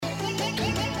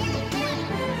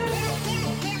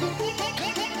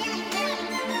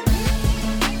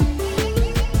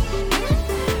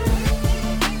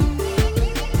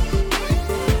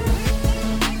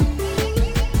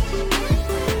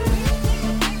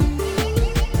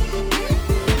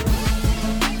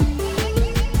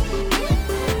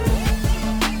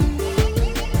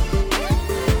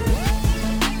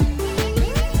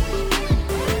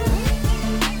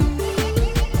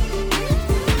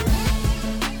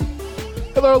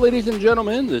Hello, ladies and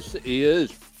gentlemen. This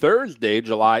is Thursday,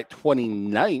 July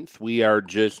 29th. We are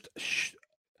just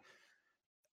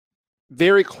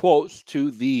very close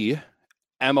to the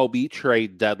MLB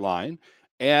trade deadline.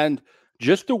 And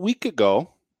just a week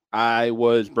ago, I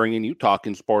was bringing you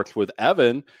Talking Sports with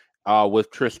Evan,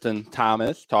 with Tristan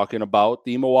Thomas, talking about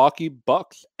the Milwaukee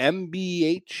Bucks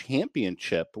NBA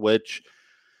championship, which,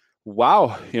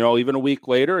 wow, even a week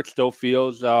later, it still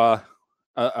feels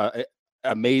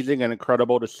amazing and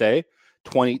incredible to say.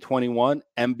 2021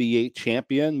 NBA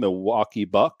champion, Milwaukee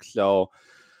Bucks. So,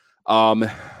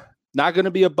 not going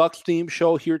to be a Bucks theme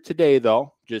show here today,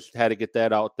 though. Just had to get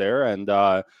that out there. And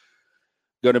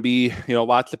going to be,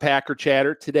 lots of Packer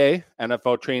chatter today.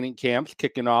 NFL training camps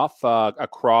kicking off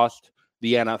across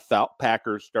the NFL.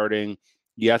 Packers starting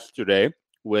yesterday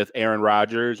with Aaron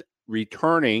Rodgers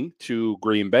returning to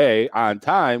Green Bay on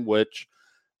time, which,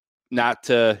 not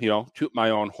to, toot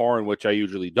my own horn, which I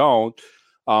usually don't.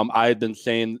 I had been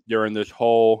saying during this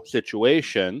whole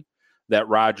situation that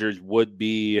Rodgers would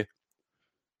be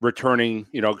returning,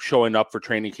 showing up for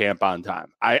training camp on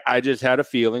time. I just had a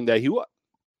feeling that he would,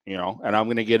 and I'm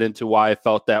going to get into why I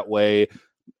felt that way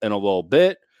in a little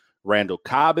bit. Randall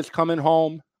Cobb is coming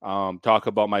home. Talk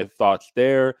about my thoughts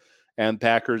there. And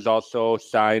Packers also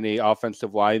sign a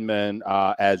offensive lineman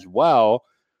as well.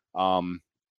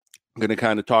 I'm going to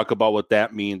kind of talk about what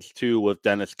that means, too, with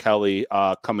Dennis Kelly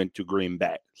coming to Green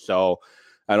Bay. So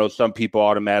I know some people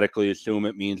automatically assume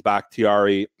it means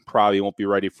Bakhtiari probably won't be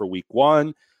ready for week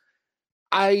one.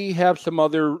 I have some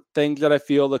other things that I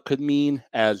feel that could mean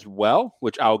as well,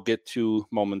 which I'll get to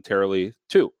momentarily,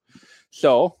 too.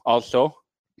 So also,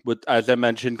 as I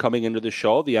mentioned, coming into the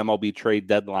show, the MLB trade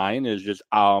deadline is just,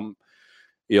 3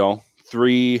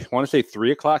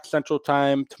 o'clock Central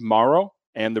Time tomorrow.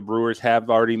 And the Brewers have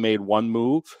already made one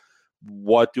move.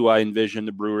 What do I envision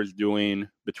the Brewers doing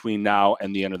between now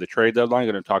and the end of the trade deadline?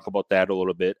 I'm going to talk about that a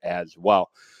little bit as well.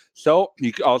 So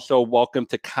you can also welcome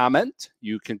to comment.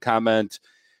 You can comment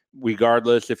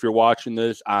regardless if you're watching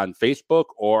this on Facebook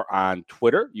or on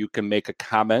Twitter. You can make a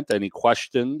comment, any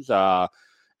questions,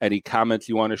 any comments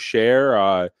you want to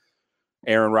share.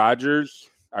 Aaron Rodgers,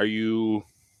 are you,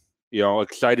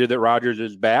 excited that Rodgers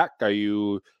is back? Are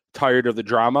you tired of the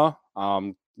drama?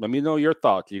 Let me know your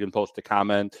thoughts. You can post a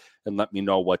comment and let me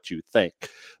know what you think.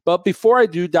 But before I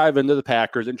do dive into the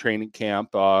Packers and training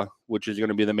camp, which is going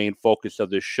to be the main focus of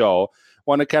this show, I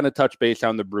want to kind of touch base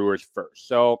on the Brewers first.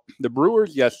 So the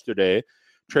Brewers yesterday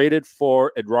traded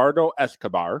for Eduardo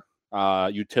Escobar,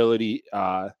 utility,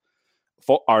 an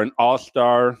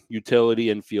all-star utility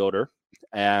infielder,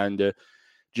 and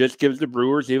just gives the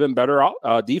Brewers even better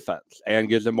defense and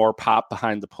gives them more pop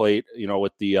behind the plate,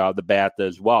 with the bat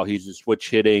as well. He's a switch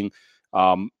hitting,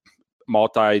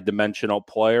 multi-dimensional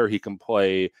player. He can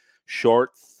play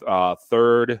short,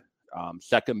 third,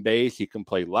 second base. He can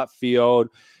play left field.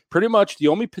 Pretty much the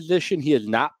only position he has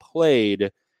not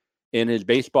played in his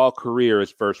baseball career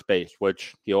is first base,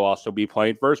 which he'll also be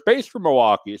playing first base for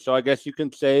Milwaukee. So I guess you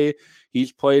can say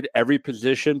he's played every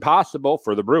position possible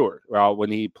for the Brewers. Well, when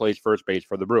he plays first base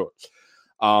for the Brewers,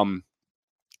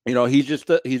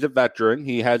 he's a veteran.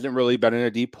 He hasn't really been in a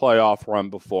deep playoff run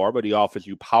before, but he offers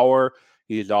you power.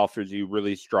 He offers you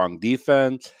really strong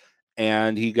defense,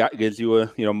 and gives you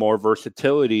more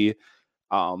versatility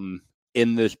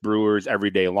in this Brewers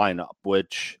everyday lineup,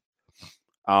 which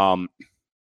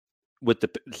with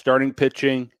the starting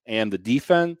pitching and the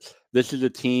defense, this is a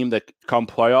team that come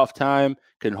playoff time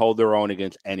can hold their own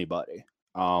against anybody.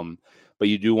 But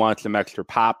you do want some extra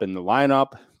pop in the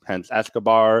lineup, hence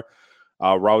Escobar.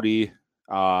 Rowdy,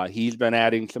 he's been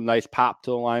adding some nice pop to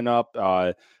the lineup.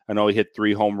 I know he hit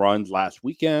 3 home runs last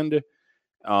weekend.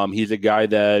 He's a guy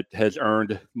that has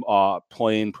earned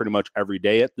playing pretty much every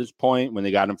day at this point. When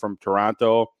they got him from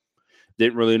Toronto,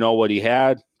 didn't really know what he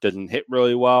had. Doesn't hit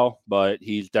really well, but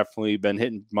he's definitely been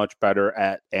hitting much better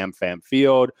at AmFam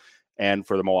Field and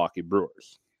for the Milwaukee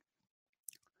Brewers.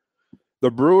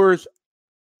 The Brewers,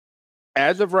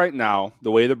 as of right now, the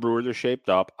way the Brewers are shaped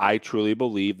up, I truly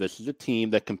believe this is a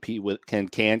team that can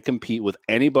compete with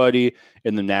anybody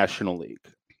in the National League.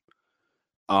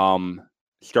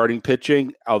 Starting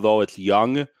pitching, although it's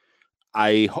young,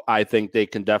 I think they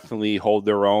can definitely hold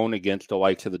their own against the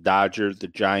likes of the Dodgers, the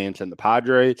Giants, and the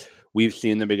Padres. We've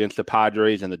seen them against the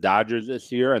Padres and the Dodgers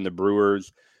this year, and the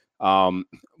Brewers have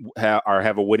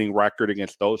a winning record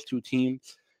against those two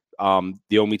teams.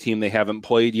 The only team they haven't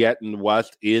played yet in the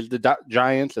West is the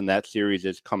Giants, and that series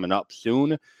is coming up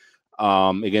soon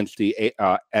against the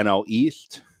NL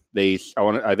East. They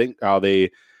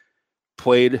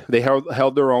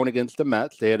held their own against the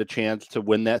Mets. They had a chance to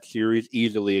win that series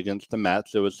easily against the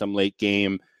Mets. There was some late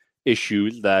game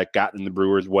issues that got in the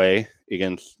Brewers' way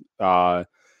against the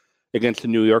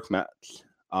New York Mets.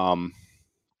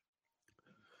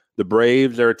 The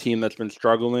Braves are a team that's been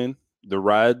struggling. The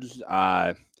Reds,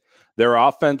 their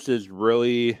offense is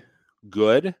really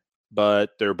good,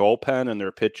 but their bullpen and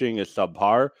their pitching is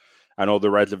subpar. I know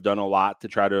the Reds have done a lot to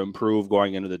try to improve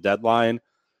going into the deadline,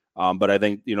 but I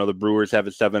think the Brewers have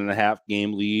a 7.5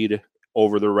 game lead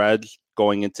over the Reds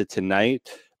going into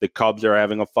tonight. The Cubs are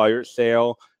having a fire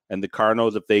sale, and the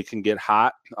Cardinals, if they can get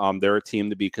hot, they're a team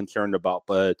to be concerned about.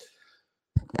 But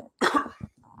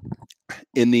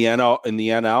in the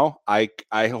NL,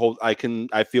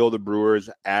 I feel the Brewers,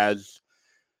 as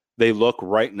they look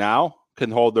right now, can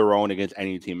hold their own against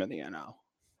any team in the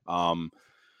NL.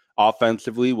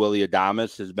 Offensively, Willy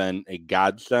Adames has been a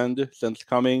godsend since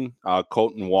coming.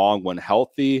 Colton Wong, when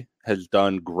healthy, has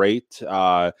done great.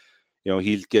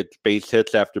 He gets base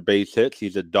hits after base hits.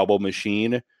 He's a double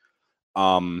machine.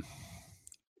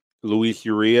 Luis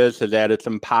Urias has added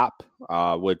some pop,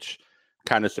 which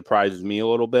kind of surprises me a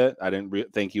little bit. I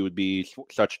didn't think he would be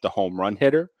such the home run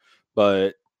hitter,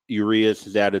 but Urias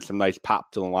has added some nice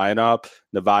pop to the lineup.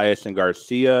 Nevaez and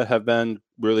Garcia have been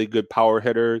really good power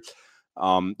hitters.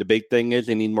 The big thing is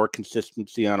they need more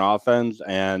consistency on offense,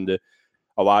 and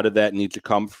a lot of that needs to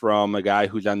come from a guy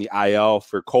who's on the IL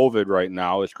for COVID right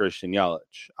now, is Christian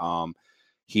Yelich.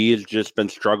 He has just been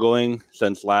struggling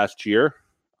since last year.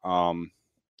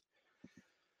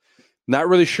 Not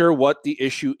really sure what the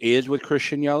issue is with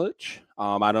Christian Yelich.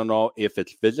 I don't know if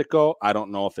it's physical. I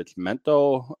don't know if it's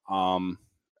mental.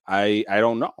 I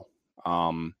don't know.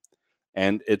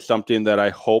 And it's something that I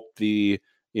hope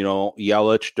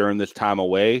Yelich during this time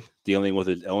away, dealing with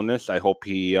his illness, I hope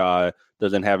he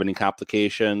doesn't have any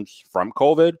complications from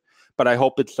COVID. But I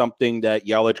hope it's something that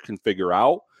Yelich can figure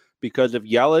out, because if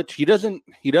Yelich, he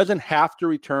doesn't have to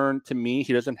return to me.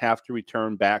 He doesn't have to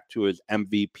return back to his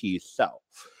MVP self.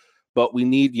 But we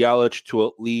need Yelich to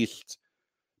at least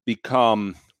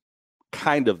become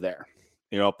kind of there,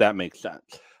 if that makes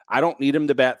sense. I don't need him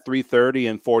to bat .330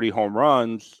 and 40 home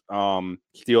runs,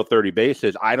 steal 30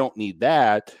 bases. I don't need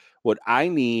that. What I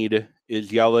need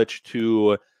is Yelich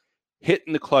to hit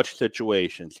in the clutch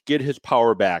situations, get his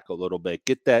power back a little bit,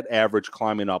 get that average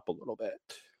climbing up a little bit.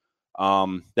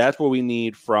 That's what we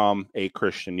need from a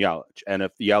Christian Yelich. And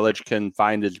if Yelich can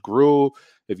find his groove,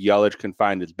 if Yelich can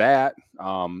find his bat,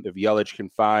 if Yelich can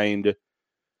find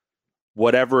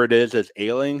whatever it is that's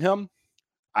ailing him,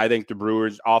 I think the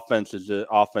Brewers' offense is an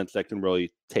offense that can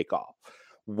really take off.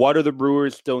 What do the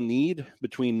Brewers still need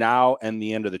between now and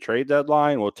the end of the trade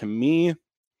deadline? Well, to me,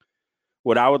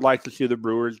 what I would like to see the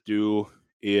Brewers do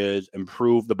is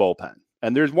improve the bullpen.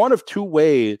 And there's one of two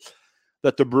ways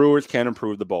that the Brewers can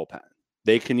improve the bullpen.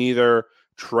 They can either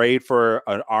trade for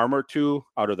an arm or two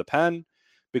out of the pen,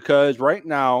 because right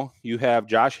now you have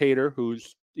Josh Hader,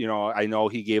 who's, I know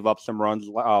he gave up some runs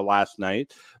last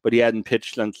night, but he hadn't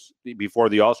pitched since before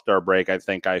the All-Star break, I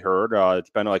think I heard. It's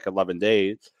been like 11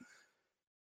 days.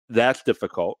 That's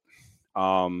difficult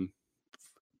for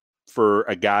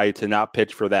a guy to not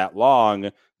pitch for that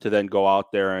long, to then go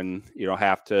out there and,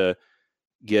 have to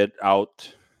get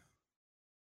out,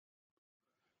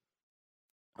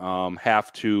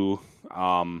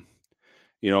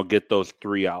 get those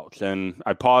 3 outs. And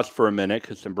I paused for a minute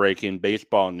because some breaking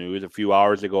baseball news. A few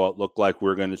hours ago, it looked like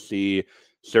we're going to see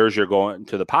Scherzer going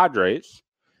to the Padres,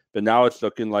 but now it's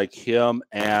looking like him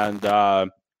and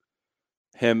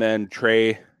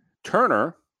Trey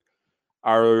Turner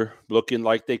are looking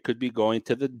like they could be going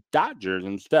to the Dodgers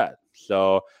instead.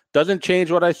 So doesn't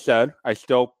change what I said. I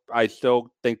still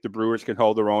think the Brewers can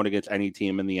hold their own against any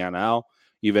team in the NL,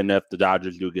 even if the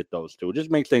Dodgers do get those two. It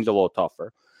just makes things a little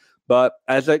tougher. But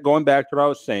going back to what I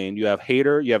was saying, you have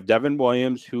Hader, you have Devin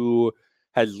Williams, who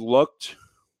has looked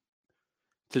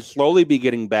to slowly be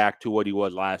getting back to what he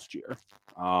was last year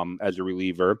as a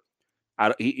reliever.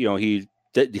 He's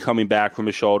coming back from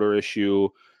a shoulder issue.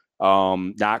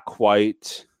 Not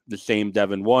quite the same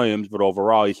Devin Williams, but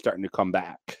overall he's starting to come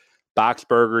back.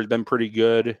 Boxberger has been pretty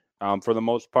good for the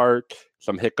most part.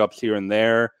 Some hiccups here and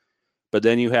there. But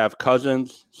then you have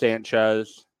Cousins,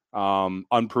 Sanchez,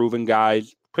 unproven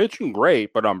guys, pitching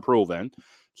great, but unproven.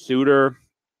 Suter,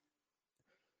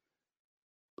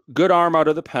 good arm out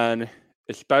of the pen,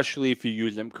 especially if you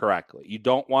use him correctly. You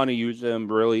don't want to use him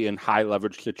really in high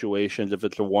leverage situations. If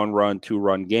it's a 1-run,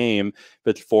 2-run game, if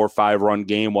it's 4 or 5-run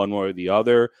game, one way or the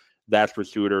other, that's where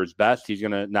Suter is best. He's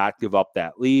going to not give up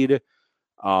that lead.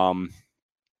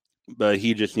 But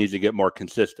he just needs to get more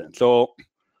consistent. So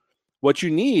what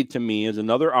you need, to me, is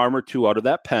another arm or two out of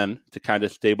that pen to kind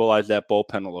of stabilize that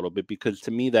bullpen a little bit, because to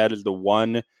me that is the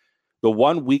one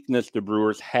weakness the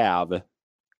Brewers have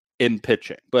in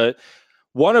pitching. But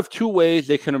one of two ways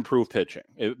they can improve pitching,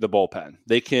 the bullpen.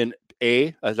 They can,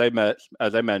 as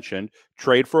I mentioned,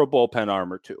 trade for a bullpen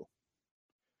arm or two.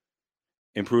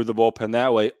 Improve the bullpen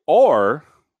that way. Or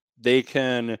they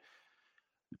can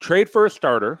trade for a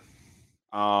starter,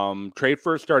 trade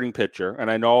for a starting pitcher. And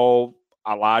I know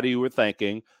a lot of you were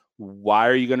thinking, why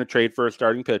are you going to trade for a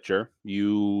starting pitcher?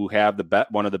 You have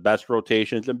one of the best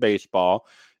rotations in baseball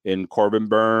in Corbin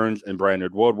Burnes and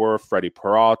Brandon Woodruff, Freddie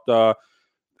Peralta,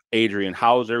 Adrian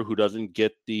Houser, who doesn't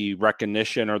get the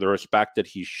recognition or the respect that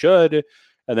he should.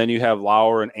 And then you have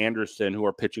Lauer and Anderson, who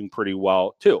are pitching pretty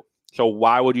well too. So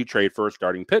why would you trade for a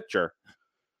starting pitcher?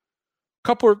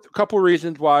 Couple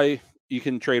reasons why you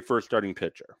can trade for a starting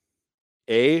pitcher.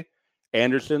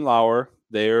 Anderson, Lauer,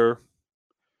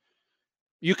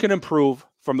 you can improve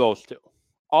from those two.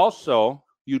 Also,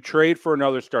 you trade for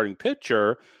another starting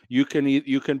pitcher, you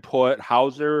can put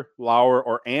Houser, Lauer,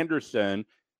 or Anderson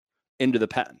into the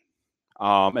pen.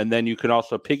 And then you can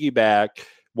also piggyback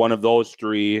one of those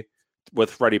three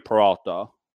with Freddie Peralta,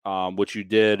 which you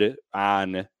did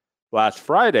on last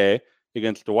Friday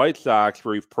against the White Sox,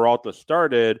 where Peralta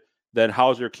started. Then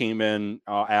Houser came in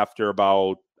after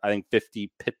about, I think,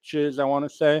 50 pitches, I want to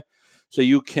say. So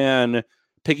you can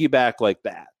piggyback like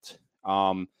that.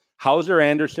 Houser,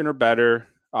 Anderson are better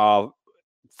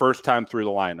first time through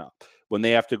the lineup. When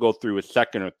they have to go through a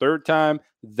second or third time,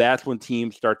 that's when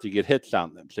teams start to get hits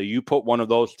on them. So you put one of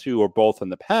those two or both in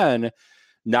the pen,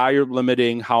 now you're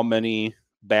limiting how many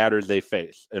batters they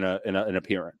face in an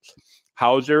appearance.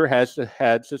 Houser has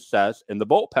had success in the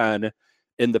bullpen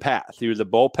in the past. He was a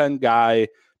bullpen guy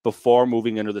before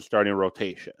moving into the starting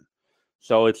rotation.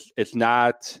 So it's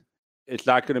not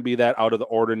going to be that out of the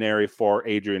ordinary for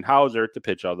Adrian Houser to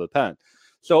pitch out of the pen.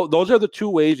 So those are the two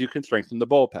ways you can strengthen the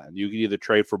bullpen. You can either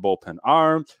trade for bullpen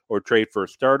arms or trade for a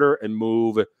starter and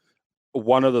move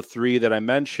one of the three that I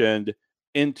mentioned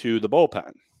into the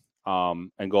bullpen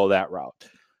and go that route.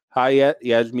 Hi,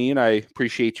 Yasmin. I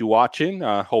appreciate you watching.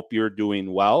 Hope you're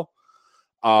doing well.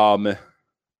 But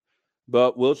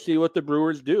we'll see what the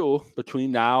Brewers do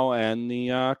between now and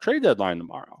the trade deadline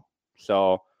tomorrow.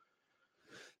 So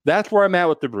that's where I'm at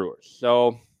with the Brewers.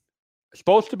 So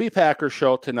supposed to be Packers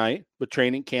show tonight with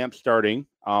training camp starting.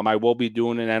 I will be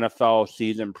doing an NFL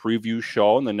season preview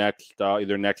show in the next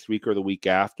either next week or the week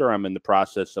after. I'm in the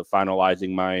process of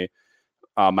finalizing my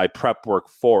my prep work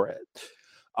for it.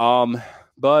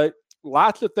 But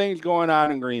lots of things going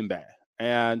on in Green Bay,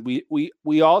 and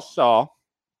we all saw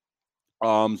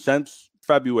since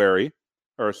February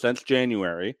or since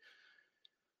January,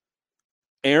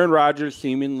 Aaron Rodgers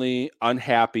seemingly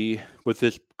unhappy with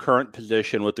his current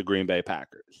position with the Green Bay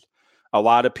Packers. A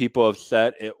lot of people have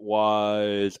said it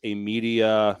was a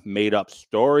media made-up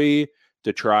story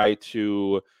to try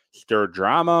to stir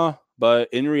drama, but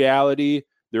in reality,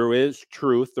 there was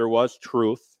truth,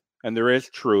 and there is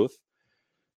truth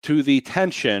to the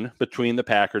tension between the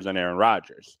Packers and Aaron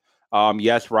Rodgers.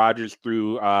 Yes, Rodgers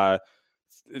threw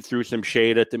some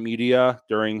shade at the media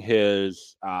during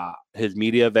his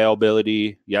media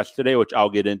availability yesterday, which I'll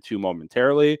get into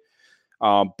momentarily.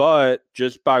 But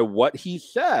just by what he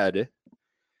said,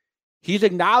 he's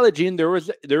acknowledging there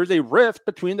was a rift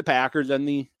between the Packers and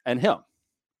him.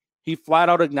 He flat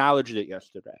out acknowledged it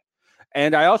yesterday.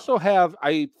 And I also have,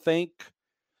 I think,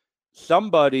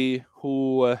 somebody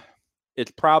who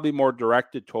it's probably more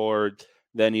directed towards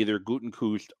than either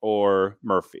Gutekunst or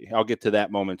Murphy. I'll get to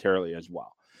that momentarily as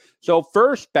well. So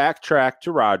first, backtrack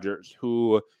to Rodgers,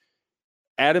 who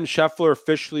Adam Scheffler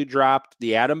officially dropped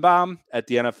the atom bomb at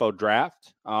the NFL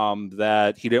draft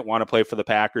that he didn't want to play for the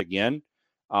Packers again.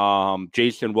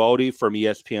 Jason Weldy from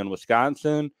ESPN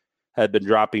Wisconsin had been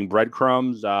dropping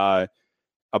breadcrumbs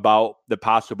about the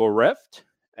possible rift,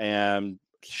 and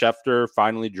Schefter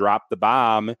finally dropped the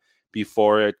bomb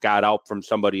before it got out from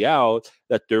somebody else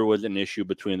that there was an issue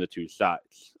between the two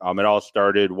sides. It all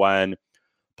started when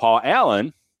Paul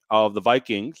Allen of the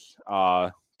Vikings,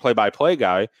 play-by-play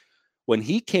guy, when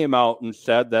he came out and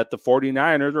said that the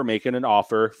 49ers were making an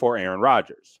offer for Aaron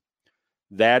Rodgers.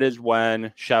 That is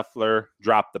when Scheffler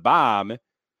dropped the bomb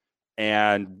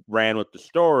and ran with the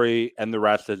story, and the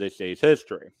rest, as they say, is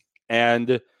history.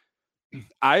 And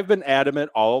I've been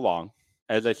adamant all along.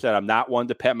 As I said, I'm not one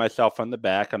to pat myself on the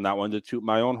back. I'm not one to toot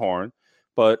my own horn.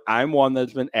 But I'm one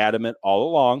that's been adamant all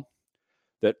along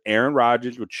that Aaron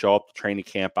Rodgers would show up to training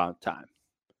camp on time.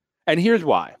 And here's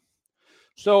why.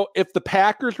 So if the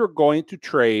Packers were going to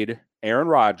trade Aaron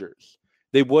Rodgers,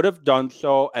 they would have done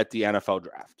so at the NFL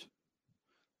draft.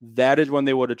 That is when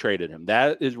they would have traded him.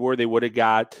 That is where they would have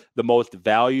got the most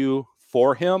value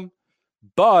for him.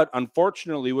 But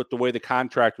unfortunately, with the way the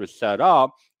contract was set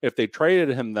up, If they traded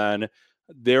him, then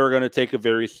they were going to take a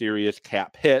very serious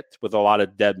cap hit with a lot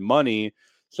of dead money.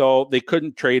 So they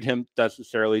couldn't trade him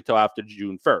necessarily till after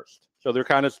June 1st. So they're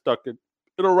kind of stuck in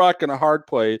a rock and a hard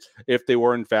place if they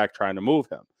were in fact trying to move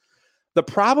him. The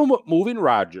problem with moving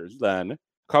Rodgers then,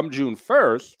 come June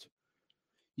 1st,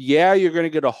 yeah, you're going to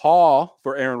get a haul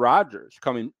for Aaron Rodgers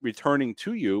returning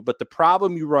to you. But the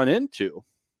problem you run into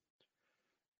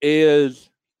is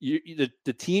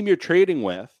the team you're trading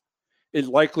with is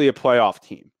likely a playoff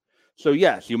team. So,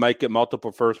 yes, you might get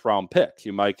multiple first-round picks.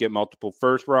 You might get multiple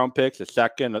first-round picks, a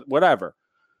second, whatever.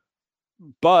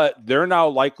 But they're now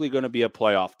likely going to be a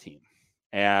playoff team.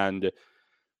 And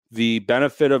the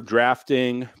benefit of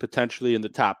drafting potentially in the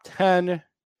top 10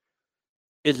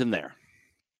 isn't there.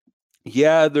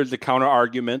 Yeah, there's a counter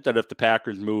argument that if the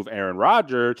Packers move Aaron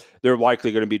Rodgers, they're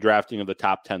likely going to be drafting in the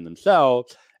top 10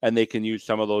 themselves, and they can use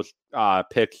some of those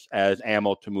picks as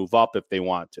ammo to move up if they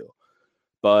want to.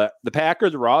 But the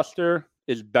Packers roster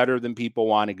is better than people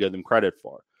want to give them credit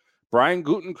for. Brian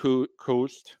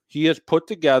Gutekunst, he has put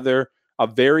together a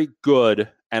very good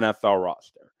NFL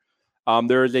roster.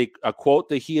 There is a quote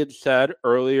that he had said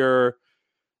earlier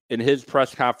in his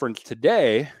press conference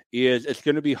today is it's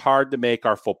going to be hard to make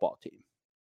our football team.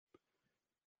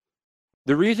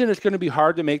 The reason it's going to be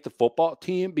hard to make the football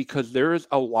team because there is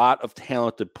a lot of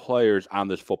talented players on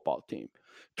this football team.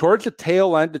 Towards the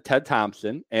tail end of Ted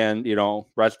Thompson, and,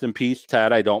 rest in peace,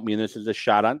 Ted. I don't mean this as a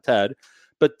shot on Ted,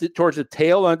 but towards the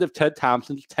tail end of Ted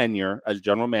Thompson's tenure as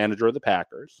general manager of the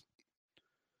Packers,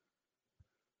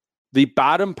 the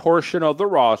bottom portion of the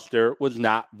roster was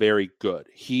not very good.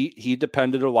 He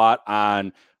depended a lot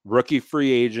on rookie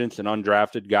free agents and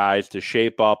undrafted guys to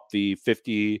shape up the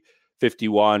 50,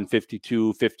 51,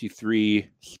 52, 53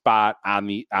 spot on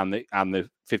the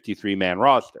 53-man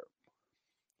roster.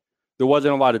 There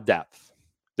wasn't a lot of depth.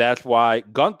 That's why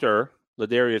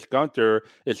Ladarius Gunter,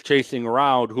 is chasing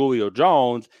around Julio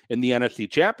Jones in the NFC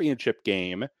Championship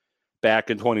game back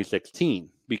in 2016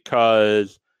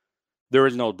 because there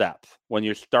is no depth. When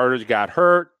your starters got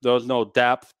hurt, there's no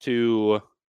depth to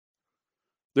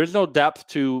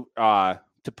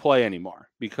play anymore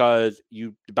because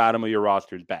the bottom of your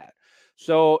roster is bad.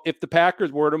 So if the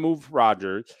Packers were to move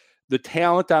Rodgers, the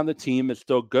talent on the team is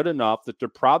still good enough that they're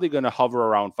probably going to hover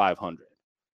around 500.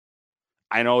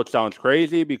 I know it sounds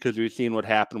crazy because we've seen what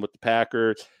happened with the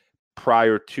Packers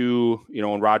prior to,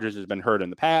 when Rodgers has been hurt in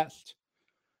the past.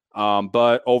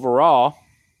 But overall,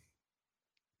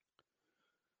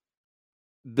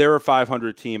 they're a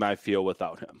 500 team, I feel,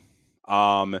 without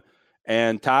him.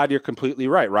 And Todd, you're completely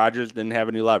right. Rodgers didn't have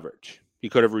any leverage. He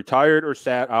could have retired or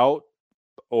sat out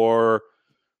or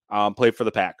played for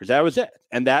the Packers. That was it.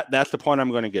 And that's the point I'm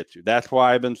going to get to. That's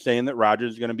why I've been saying that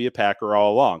Rodgers is going to be a Packer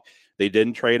all along. They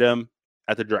didn't trade him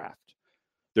at the draft.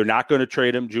 They're not going to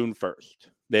trade him June 1st.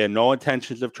 They had no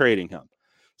intentions of trading him.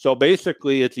 So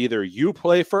basically, it's either you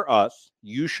play for us,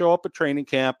 you show up at training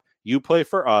camp, you play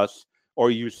for us, or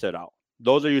you sit out.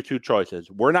 Those are your two choices.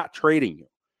 We're not trading you.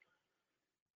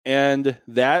 And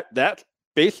that's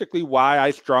basically why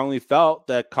I strongly felt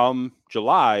that come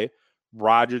July,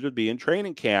 Rodgers would be in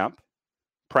training camp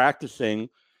practicing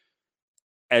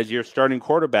as your starting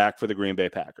quarterback for the Green Bay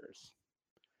Packers.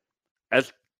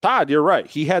 As Todd, you're right.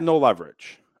 He had no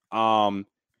leverage.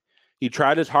 He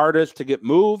tried his hardest to get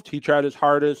moved. He tried his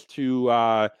hardest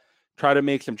to try to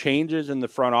make some changes in the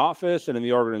front office and in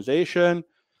the organization.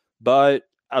 But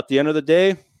at the end of the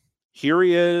day, here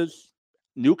he is,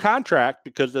 new contract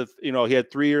because of he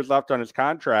had 3 years left on his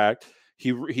contract.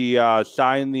 He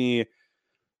signed the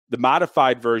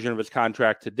modified version of his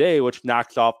contract today, which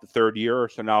knocks off the third year.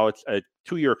 So now it's a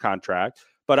 2-year contract.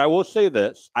 But I will say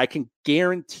this: I can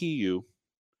guarantee you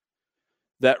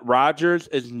that Rodgers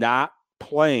is not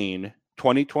playing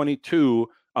 2022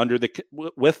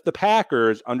 with the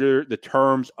Packers under the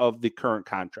terms of the current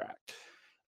contract.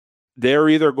 They're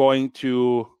either going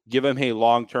to give him a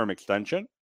long-term extension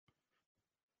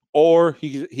or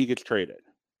he gets traded.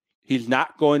 He's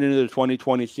not going into the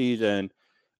 2020 season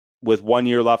with 1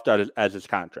 year left as his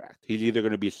contract. He's either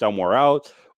going to be somewhere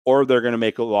else or they're going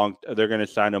to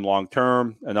sign him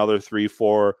long-term, another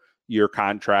 3-4 year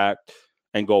contract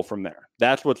and go from there.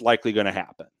 That's what's likely going to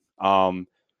happen.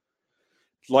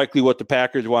 It's likely what the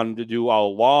Packers wanted to do all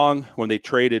along when they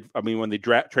traded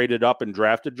up and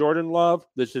drafted Jordan Love.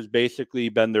 This has basically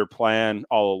been their plan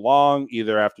all along,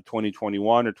 either after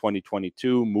 2021 or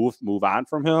 2022, move on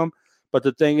from him. But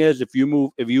the thing is, if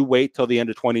you wait till the end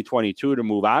of 2022 to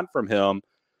move on from him,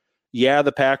 yeah,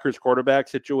 the Packers quarterback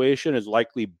situation is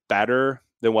likely better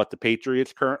than what the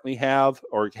Patriots currently have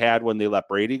or had when they let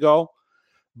Brady go.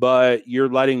 But you're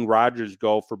letting Rodgers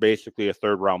go for basically a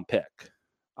third-round pick.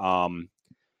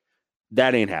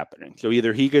 That ain't happening. So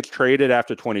either he gets traded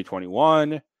after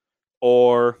 2021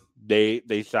 or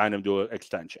they sign him to an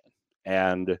extension.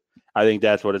 And I think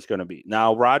that's what it's going to be.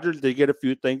 Now, Rodgers did get a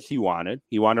few things he wanted.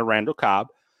 He wanted Randall Cobb.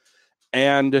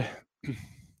 And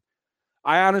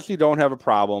I honestly don't have a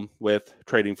problem with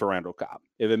trading for Randall Cobb.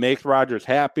 If it makes Rodgers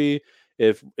happy,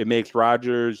 if it makes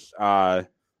Rodgers, more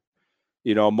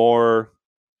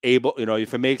able,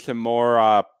 if it makes him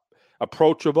more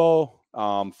approachable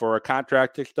for a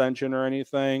contract extension or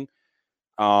anything,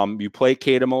 you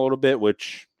placate him a little bit,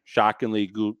 which shockingly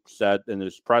Goop said in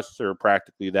his presser,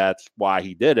 practically that's why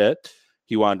he did it.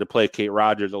 He wanted to placate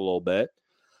Rodgers a little bit.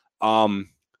 I'm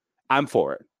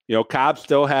for it. Cobb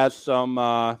still has some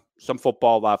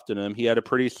football left in him. He had a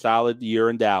pretty solid year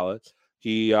in Dallas.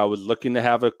 He was looking to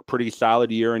have a pretty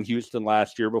solid year in Houston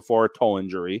last year before a toe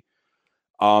injury.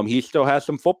 He still has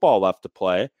some football left to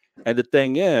play. And the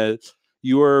thing is,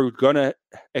 you are going to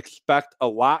expect a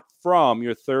lot from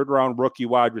your third-round rookie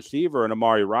wide receiver in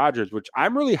Amari Rodgers, which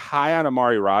I'm really high on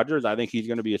Amari Rodgers. I think he's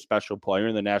going to be a special player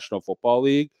in the National Football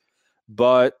League.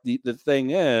 But the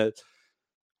thing is,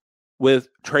 with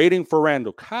trading for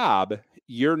Randall Cobb,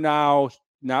 you're not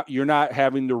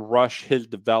having to rush his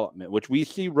development, which we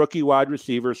see rookie wide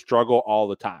receivers struggle all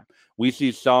the time. We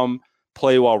see some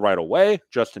play well right away.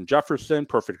 Justin Jefferson,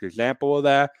 perfect example of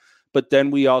that. But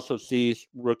then we also see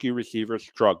rookie receivers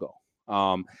struggle.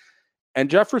 And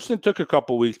Jefferson took a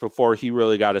couple weeks before he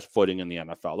really got his footing in the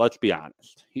NFL. Let's be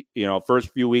honest.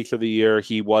 First few weeks of the year,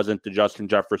 he wasn't the Justin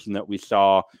Jefferson that we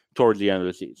saw towards the end of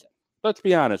the season. Let's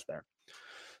be honest there.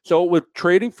 So with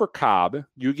trading for Cobb,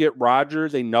 you get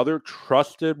Rodgers, another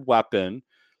trusted weapon.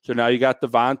 So now you got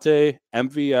Devontae,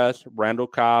 MVS, Randall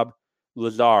Cobb,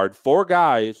 Lazard, 4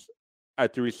 guys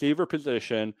at the receiver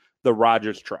position the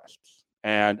Rodgers trusts.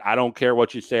 And I don't care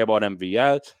what you say about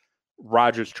MVS.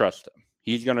 Rodgers trusts him.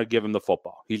 He's going to give him the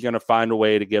football. He's going to find a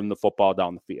way to give him the football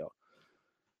down the field.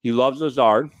 He loves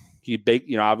Lazard.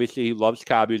 Obviously he loves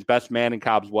Cobb. He was best man in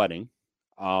Cobb's wedding.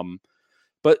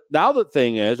 But now the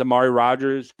thing is, Amari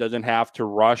Rodgers doesn't have to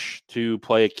rush to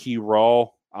play a key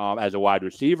role as a wide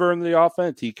receiver in the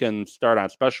offense. He can start on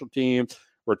special teams,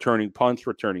 returning punts,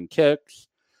 returning kicks,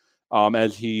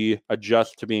 as he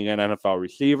adjusts to being an NFL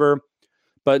receiver.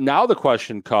 But now the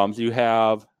question comes, you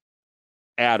have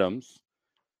Adams,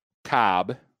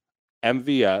 Cobb,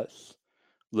 MVS,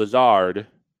 Lazard,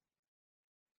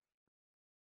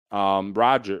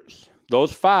 Rodgers.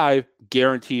 Those 5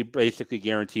 basically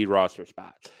guaranteed roster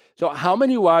spots. So how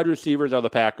many wide receivers are the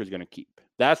Packers going to keep?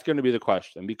 That's going to be the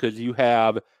question, because you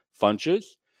have Funches,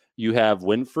 you have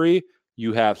Winfrey,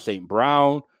 you have St.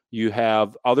 Brown, you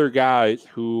have other guys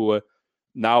who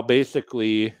now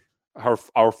basically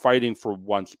are fighting for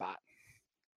one spot.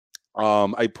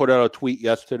 I put out a tweet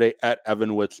yesterday at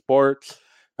Evan Witt Sports.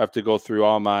 I have to go through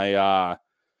all my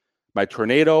my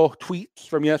tornado tweets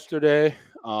from yesterday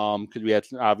because we had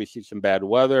obviously some bad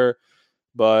weather.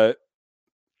 But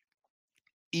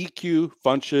EQ,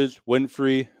 Funches,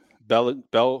 Winfrey,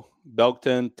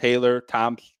 Belton, Taylor,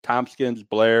 Tompkins,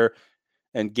 Blair,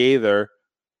 and Gaither,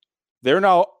 they're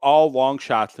now all long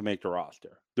shots to make the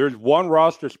roster. There's one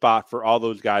roster spot for all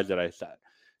those guys that I said.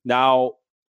 Now,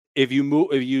 if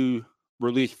you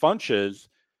release Funches,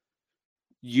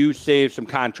 you save some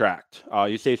contract.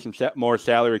 You save some more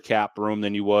salary cap room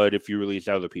than you would if you release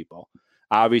other people.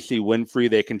 Obviously, Winfrey,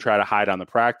 they can try to hide on the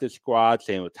practice squad.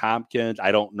 Same with Tompkins.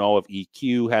 I don't know if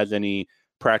EQ has any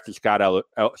practice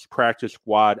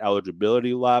squad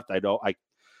eligibility left.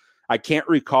 I can't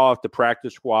recall if the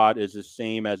practice squad is the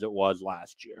same as it was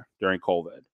last year during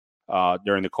COVID,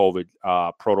 during the COVID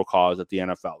protocols that the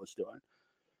NFL was doing,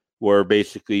 where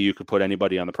basically you could put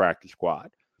anybody on the practice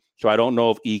squad. So I don't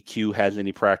know if EQ has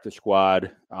any practice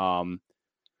squad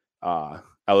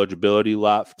eligibility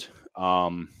left.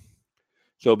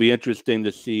 So it'll be interesting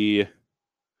to see,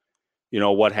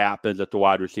 what happens at the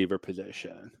wide receiver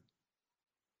position.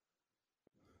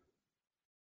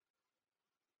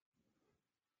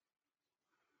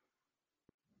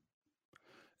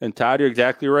 And Todd, you're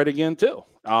exactly right again, too.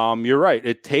 You're right.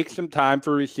 It takes some time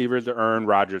for receivers to earn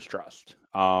Rodgers' trust.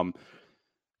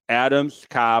 Adams,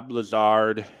 Cobb,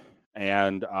 Lazard,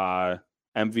 and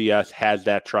MVS has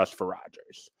that trust for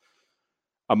Rodgers.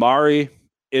 Amari,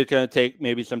 it's going to take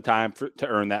maybe some time to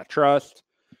earn that trust.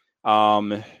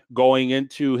 Going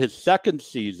into his second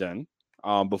season,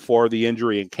 before the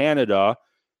injury in Canada,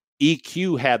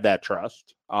 EQ had that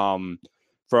trust.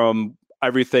 From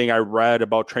everything I read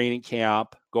about training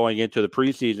camp going into the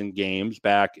preseason games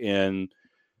back in,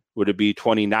 would it be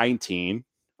 2019?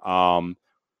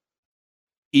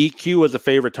 EQ was a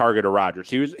favorite target of Rodgers.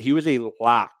 He was a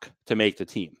lock to make the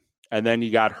team. And then he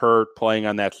got hurt playing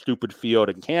on that stupid field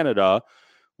in Canada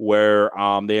where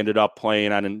they ended up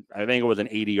playing on, I think it was an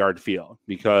 80-yard field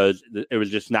because it was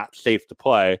just not safe to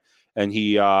play. And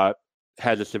he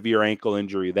has a severe ankle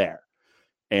injury there.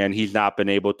 And he's not been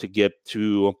able to get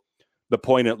to the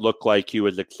point it looked like he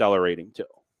was accelerating to.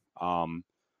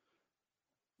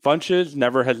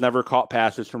 Funches has never caught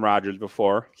passes from Rodgers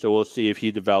before, so we'll see if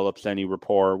he develops any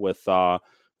rapport with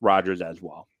Rodgers as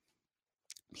well.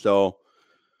 So,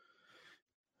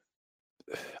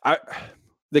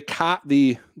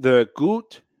 the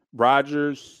Goot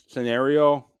Rodgers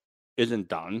scenario isn't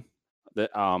done.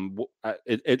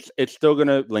 It's still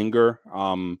gonna linger.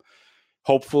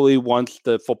 Hopefully, once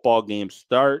the football game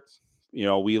starts,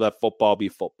 we let football be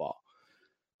football.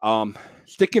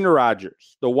 Sticking to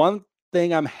Rodgers, the one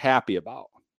thing I'm happy about,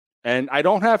 and I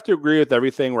don't have to agree with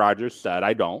everything Rodgers said.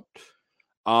 I don't.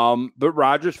 But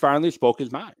Rodgers finally spoke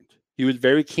his mind. He was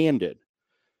very candid.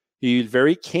 He's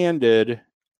very candid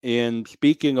in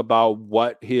speaking about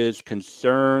what his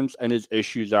concerns and his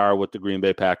issues are with the Green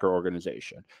Bay Packer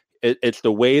organization. It's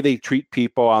the way they treat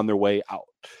people on their way out.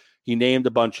 He named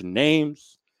a bunch of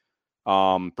names.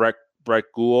 Brett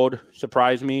Gould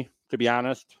surprised me, to be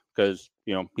honest, because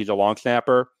he's a long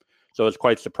snapper. So it's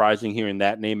quite surprising hearing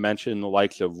that name mentioned, the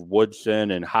likes of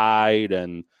Woodson and Hyde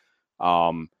and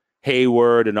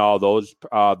Hayward and all those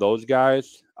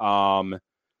guys.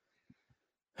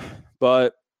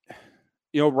 But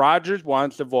Rodgers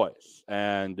wants a voice,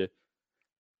 and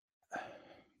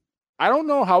I don't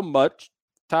know how much,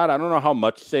 Todd. I don't know how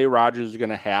much say Rodgers is going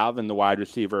to have in the wide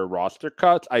receiver roster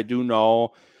cuts. I do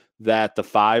know that the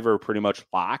 5 are pretty much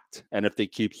locked, and if they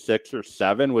keep 6 or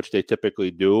 7, which they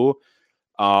typically do,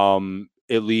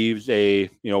 it leaves a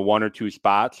 1 or 2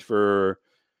 spots for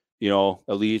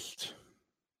at least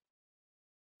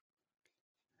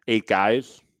 8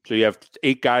 guys. So you have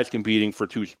 8 guys competing for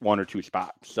 1 or 2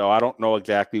 spots. So I don't know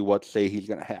exactly what say he's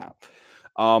going to have.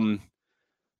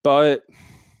 But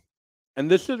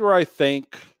this is why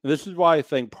I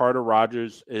think part of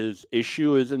Rodgers'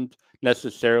 issue isn't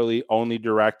necessarily only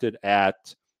directed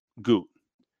at Goot.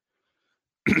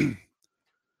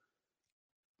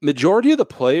 Majority of the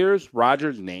players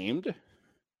Rodgers named,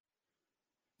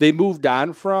 they moved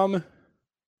on from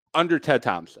under Ted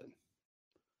Thompson.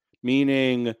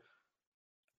 Meaning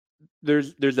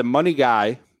there's a money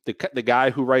guy, the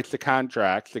guy who writes the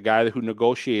contracts, the guy who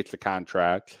negotiates the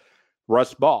contract,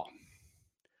 Russ Ball.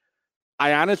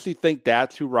 I honestly think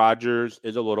that's who Rodgers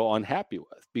is a little unhappy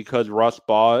with, because Russ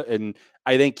Ball, and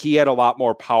I think he had a lot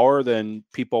more power than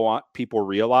people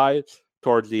realize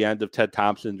towards the end of Ted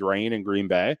Thompson's reign in Green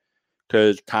Bay,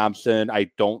 because Thompson,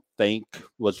 I don't think,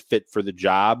 was fit for the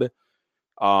job.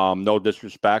 No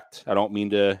disrespect. I don't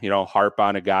mean to, harp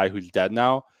on a guy who's dead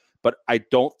now, but I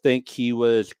don't think he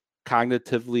was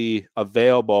cognitively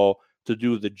available to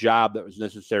do the job that was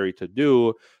necessary to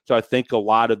do. So I think a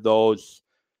lot of those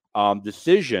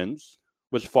decisions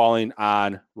was falling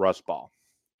on Russ Ball.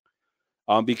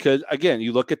 Because, again,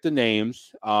 you look at the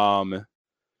names that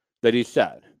he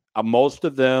said. Most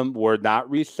of them were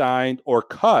not re-signed or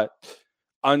cut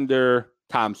under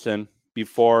Thompson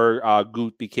before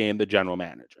Goot became the general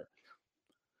manager.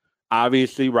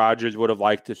 Obviously, Rodgers would have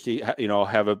liked to see, he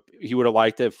would have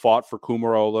liked to have fought for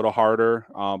Kumaro a little harder,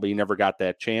 but he never got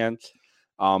that chance.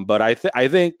 But I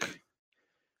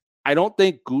don't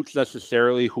think Goot's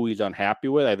necessarily who he's unhappy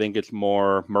with. I think it's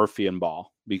more Murphy and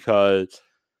Ball, because,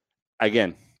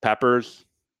 again, Peppers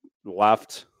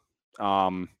left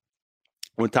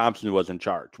when Thompson was in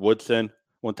charge. Woodson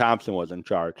when Thompson was in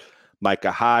charge.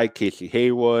 Micah Hyde, Casey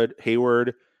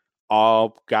Hayward,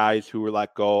 all guys who were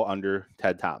let go under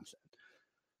Ted Thompson.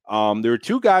 There were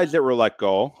 2 guys that were let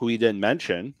go who he didn't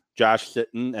mention, Josh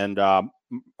Sitton and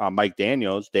Mike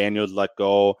Daniels. Daniels let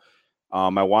go,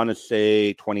 I want to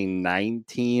say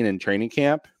 2019 in training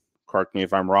camp. Correct me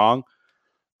if I'm wrong.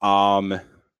 And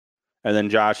then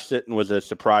Josh Sitton was a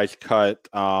surprise cut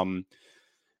a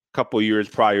couple years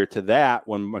prior to that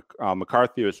when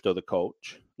McCarthy was still the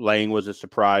coach. Lang was a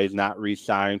surprise, not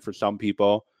re-signed for some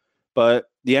people. But at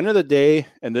the end of the day,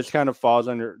 and this kind of falls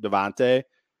under Davante,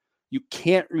 you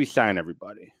can't re-sign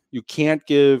everybody. You can't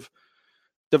give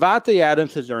 – Davante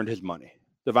Adams has earned his money.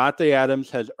 Davante Adams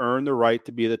has earned the right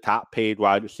to be the top paid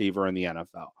wide receiver in the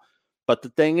NFL. But the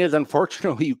thing is,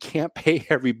 unfortunately, you can't pay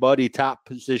everybody top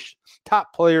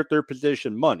player, third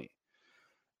position money.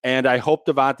 And I hope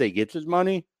Davante gets his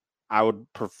money. I would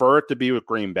prefer it to be with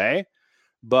Green Bay.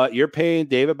 But you're paying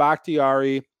David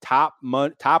Bakhtiari top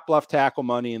left tackle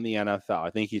money in the NFL. I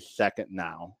think he's second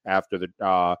now after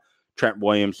the Trent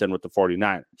Williamson with the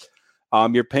 49ers.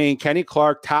 You're paying Kenny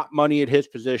Clark top money at his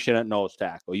position at nose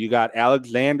tackle. You got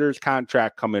Alexander's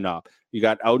contract coming up. You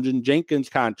got Elgin Jenkins'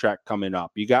 contract coming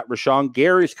up. You got Rashawn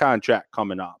Gary's contract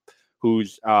coming up,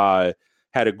 who's had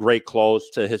a great close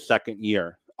to his second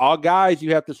year. All guys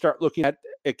you have to start looking at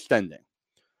extending.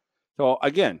 So,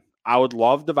 again, I would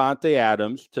love Davante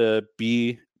Adams to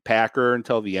be Packer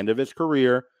until the end of his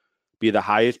career, be the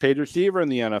highest paid receiver in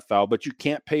the NFL, but you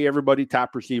can't pay everybody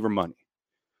top receiver money.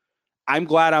 I'm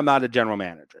glad I'm not a general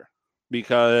manager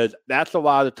because that's a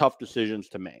lot of tough decisions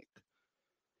to make.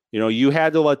 You know, you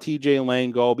had to let TJ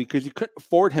Lane go because you couldn't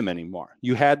afford him anymore.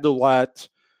 You had to let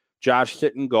Josh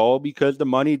Sitton go because the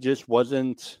money just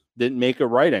didn't make it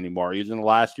right anymore. He's in the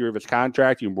last year of his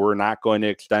contract. You were not going to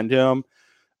extend him.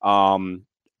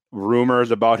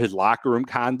 Rumors about his locker room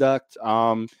conduct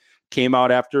came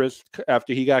out after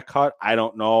he got cut. I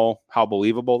don't know how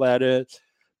believable that is,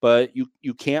 but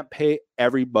you can't pay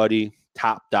everybody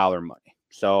top dollar money.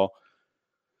 So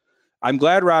I'm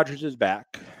glad Rodgers is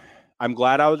back. I'm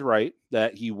glad I was right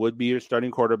that he would be your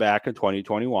starting quarterback in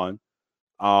 2021.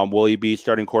 Will he be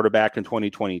starting quarterback in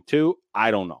 2022? I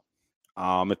don't know.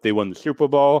 If they win the Super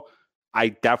Bowl, I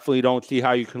definitely don't see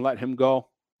how you can let him go.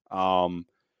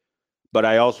 But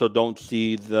I also don't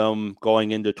see them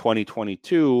going into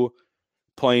 2022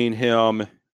 playing him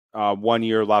 1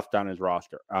 year left on his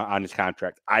roster, on his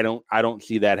contract. I don't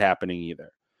see that happening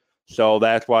either. So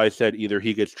that's why I said either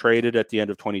he gets traded at the end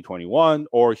of 2021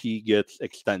 or he gets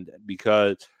extended,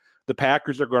 because the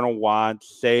Packers are going to want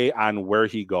say on where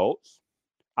he goes,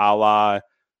 a la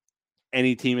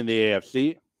any team in the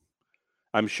AFC.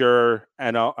 I'm sure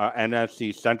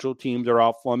NFC Central teams are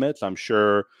off limits. I'm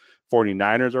sure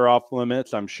 49ers are off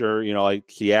limits. I'm sure, like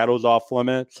Seattle's off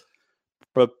limits.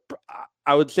 But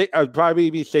I would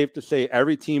probably be safe to say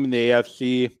every team in the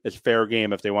AFC is fair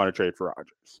game if they want to trade for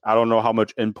Rodgers. I don't know how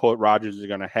much input Rodgers is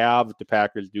going to have if the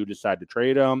Packers do decide to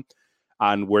trade him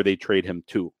on where they trade him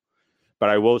to. But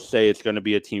I will say it's going to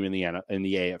be a team in the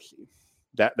AFC.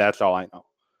 That's all I know.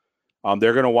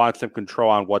 They're going to want some control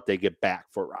on what they get back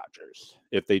for Rodgers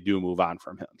if they do move on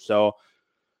from him. So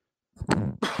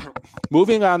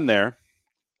moving on there,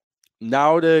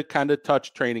 now to kind of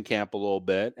touch training camp a little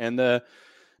bit and the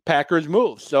Packers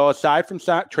move. So aside from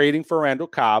trading for Randall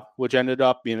Cobb, which ended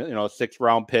up being a 6th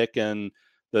round pick and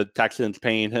the Texans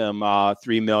paying him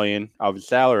 $3 million of his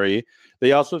salary,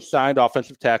 they also signed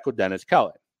offensive tackle Dennis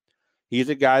Kelly. He's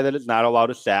a guy that is not allowed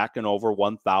to sack in over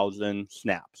 1,000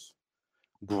 snaps.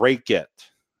 Great get.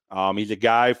 He's a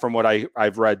guy, from what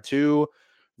I've read too,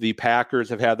 the Packers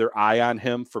have had their eye on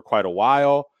him for quite a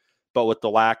while, but with the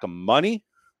lack of money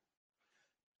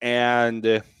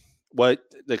and what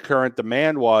the current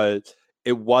demand was,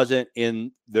 it wasn't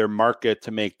in their market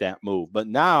to make that move. But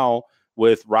now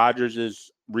with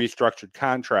Rodgers' restructured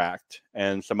contract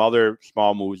and some other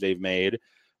small moves they've made,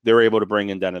 they're able to bring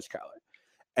in Dennis Kelly.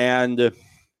 And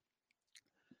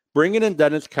bringing in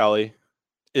Dennis Kelly,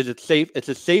 it's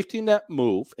a safety net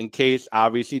move in case,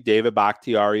 obviously, David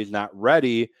Bakhtiari is not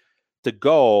ready to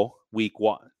go week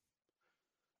 1.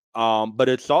 But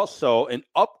it's also an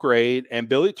upgrade, and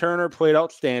Billy Turner played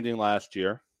outstanding last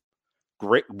year.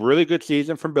 Great, really good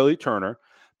season from Billy Turner,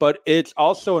 but it's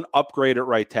also an upgrade at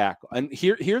right tackle. And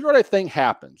here's what I think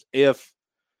happens. If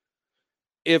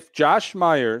Josh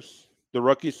Myers, the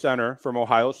rookie center from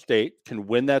Ohio State, can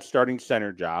win that starting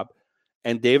center job,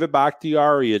 and David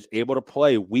Bakhtiari is able to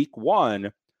play week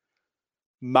 1,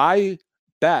 my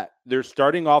bet, their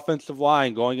starting offensive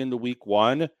line going into week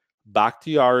 1,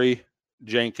 Bakhtiari,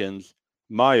 Jenkins,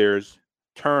 Myers,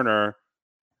 Turner,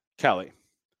 Kelly.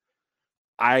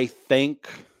 I think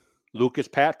Lucas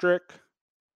Patrick,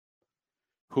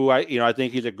 who I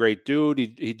think he's a great dude.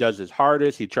 He does his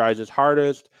hardest. He tries his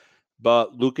hardest.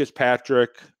 But Lucas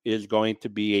Patrick is going to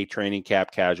be a training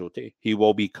camp casualty. He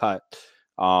will be cut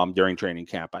during training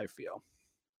camp, I feel.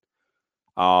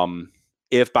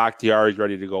 If Bakhtiari is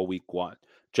ready to go week 1.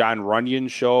 John Runyon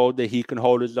showed that he can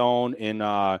hold his own in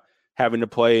having to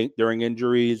play during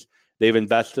injuries. They've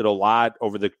invested a lot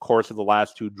over the course of the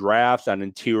last 2 drafts on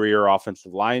interior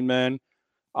offensive linemen.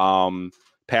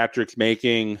 Patrick's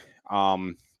making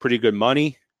pretty good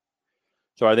money.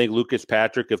 So I think Lucas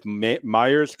Patrick, if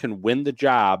Myers can win the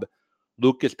job,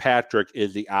 Lucas Patrick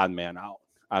is the odd man out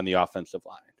on the offensive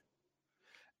line.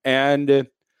 And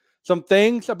some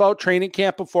things about training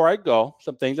camp before I go,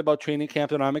 some things about training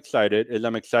camp that I'm excited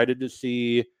to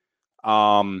see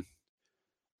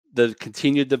the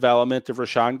continued development of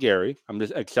Rashawn Gary. I'm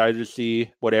just excited to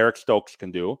see what Eric Stokes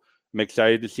can do. I'm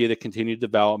excited to see the continued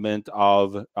development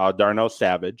of Darnell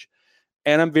Savage.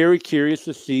 And I'm very curious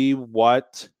to see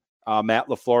what Matt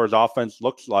LaFleur's offense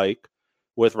looks like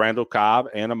with Randall Cobb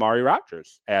and Amari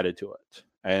Rodgers added to it.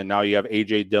 And now you have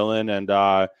A.J. Dillon and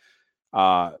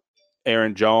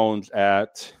Aaron Jones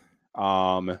at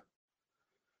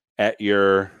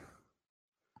your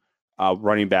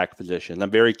running back position. I'm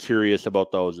very curious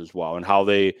about those as well, and how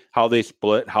they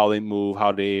split, how they move,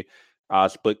 how they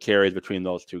split carries between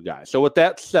those two guys. So with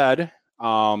that said,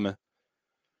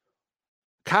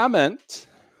 comment,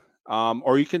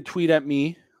 or you can tweet at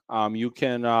me. You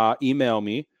can email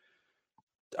me,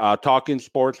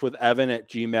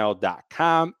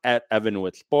 talkingsportswithevan@gmail.com, at Evan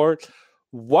with Sports.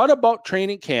 What about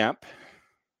training camp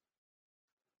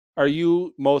are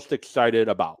you most excited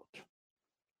about?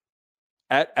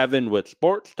 At Evan with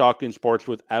Sports, talking sports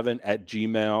with Evan at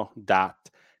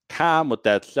gmail.com. With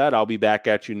that said, I'll be back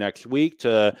at you next week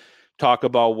to talk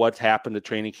about what's happened to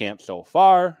training camp so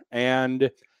far.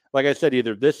 And like I said,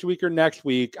 either this week or next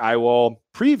week, I will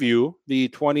preview the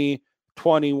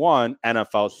 2021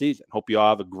 NFL season. Hope you all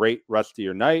have a great rest of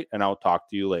your night, and I'll talk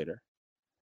to you later.